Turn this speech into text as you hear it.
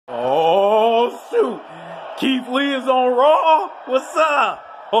Keith Lee is on Raw. What's up?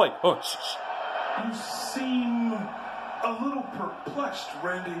 Oh, shh. You seem a little perplexed,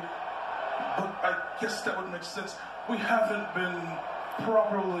 Randy. But I guess that would make sense. We haven't been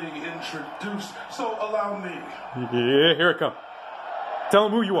properly introduced, so allow me. Yeah, here it comes. Tell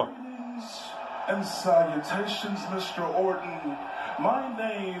him who you are. Greetings and salutations, Mr. Orton. My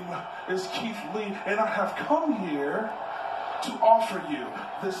name is Keith Lee, and I have come here to offer you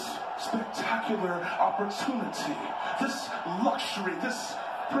this spectacular opportunity, this luxury, this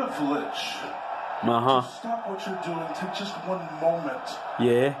privilege. To stop what you're doing, take just one moment.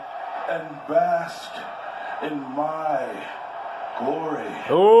 Yeah. And bask in my glory.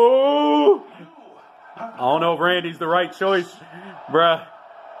 Oh! I don't know if Randy's the right choice, bruh.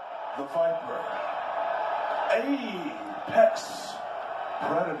 The Viper. Apex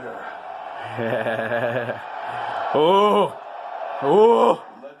Predator. Oh!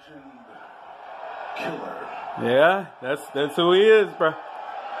 Legend Killer. Yeah, that's who he is, bruh.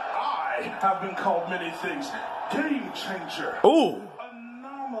 I have been called many things. Game changer. Ooh!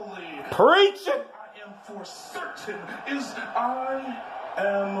 Anomaly. Preaching! I am for certain is I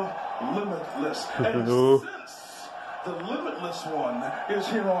am limitless. And since the limitless one is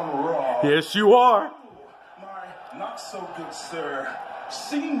here on Raw. Yes, you are. My not so good sir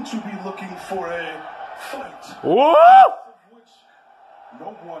seem to be looking for a fight. Whoa! Which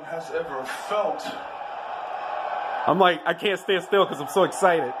no one has ever felt. I'm like, I can't stand still because I'm so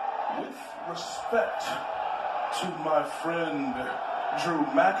excited. With respect to my friend Drew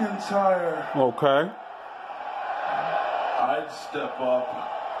McIntyre. Okay. I'd step up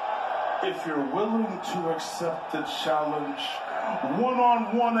if you're willing to accept the challenge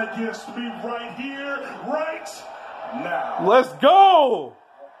one-on-one against me right here, right now. Let's go!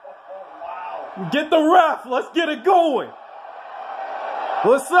 Wow. Get the ref. Let's get it going.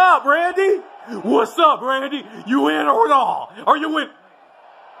 What's up, Randy? What's up, Randy? You in or not? Are you in?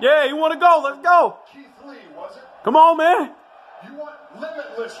 Yeah, you want to go? Let's go. Keith Lee, was it? Come on, man. You want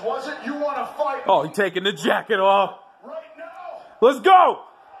limitless, was it? You want to fight? Oh, he's taking the jacket off. Right now. Let's go.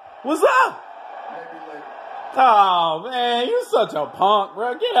 What's up? Maybe later. Oh, man, you're such a punk,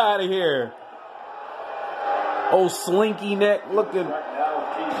 bro. Get out of here. Old slinky neck looking.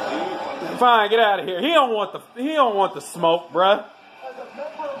 Fine, get out of here. He don't want the smoke, bruh. As a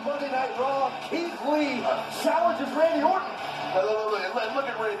member of Monday Night Raw, Keith Lee challenges Randy Orton. Look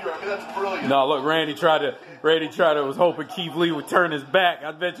at Randy Orton. I mean, that's brilliant. No, look, Randy was hoping Keith Lee would turn his back.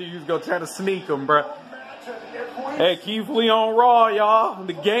 I bet you he was going to try to sneak him, bruh. Hey, Keith Lee on Raw, y'all.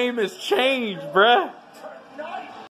 The game has changed, bruh.